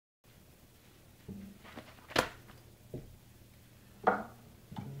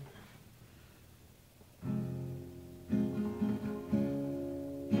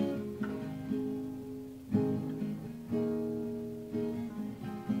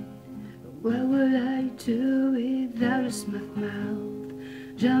What would I do without a smart mouth?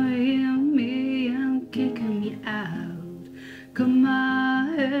 Jumping on me and kicking me out. Got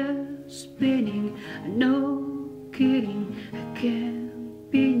my head spinning, no kidding, I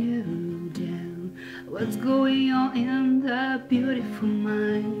can't pin you down. What's going on in that beautiful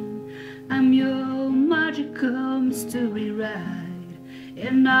mind? I'm your magical mystery ride,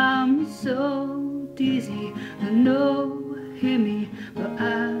 and I'm so dizzy, I know, hear me, but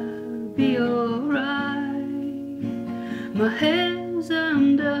I'll be alright. My head's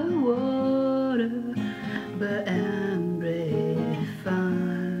underwater, but I'm really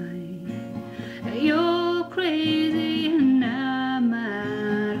fine. You're crazy and I'm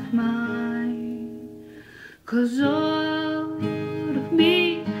out of mind, 'cause all of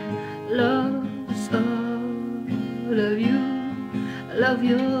me loves all of you. I love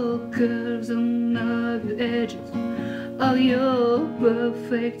your curves and love your edges, all your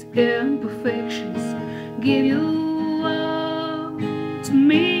perfect imperfections. Give you all to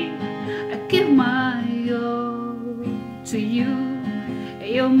me, I give my all to you.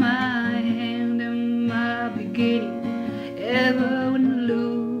 You're my end and my beginning, ever when I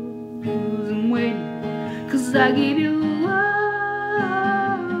lose and win, 'cause I give you all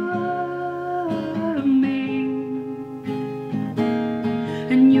of me,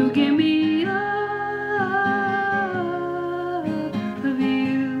 and you give me all of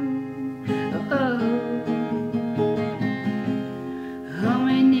you. Oh. How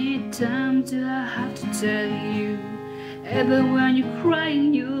many times do I have to tell you? Ever when you're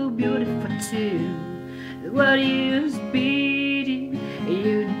crying, you're beautiful too. The world is beating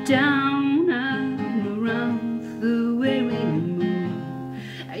you down and around the weary moon.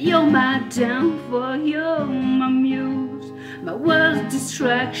 You're my downfall, you're my muse, my world's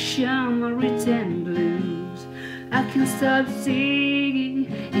distraction, my written blues. I can't stop singing,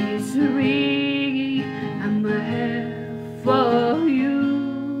 it's ringing, I'm a hair for you.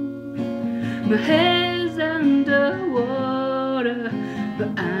 My head's underwater, but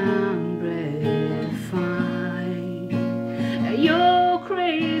I'm really fine. You're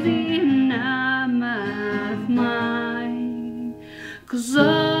crazy and I'm out of mind, 'cause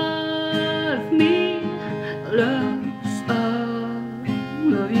all of me loves all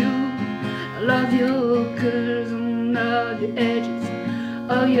of you. I love your curves and all your edges,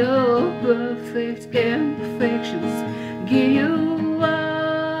 all your perfect imperfections. Give you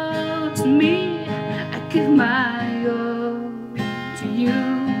all to me, I give my all to you.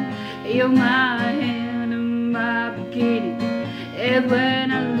 You're my end and my beginning, and when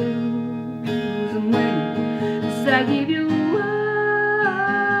I lose and win, 'cause I give you all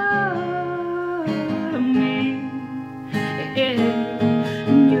of me, yeah.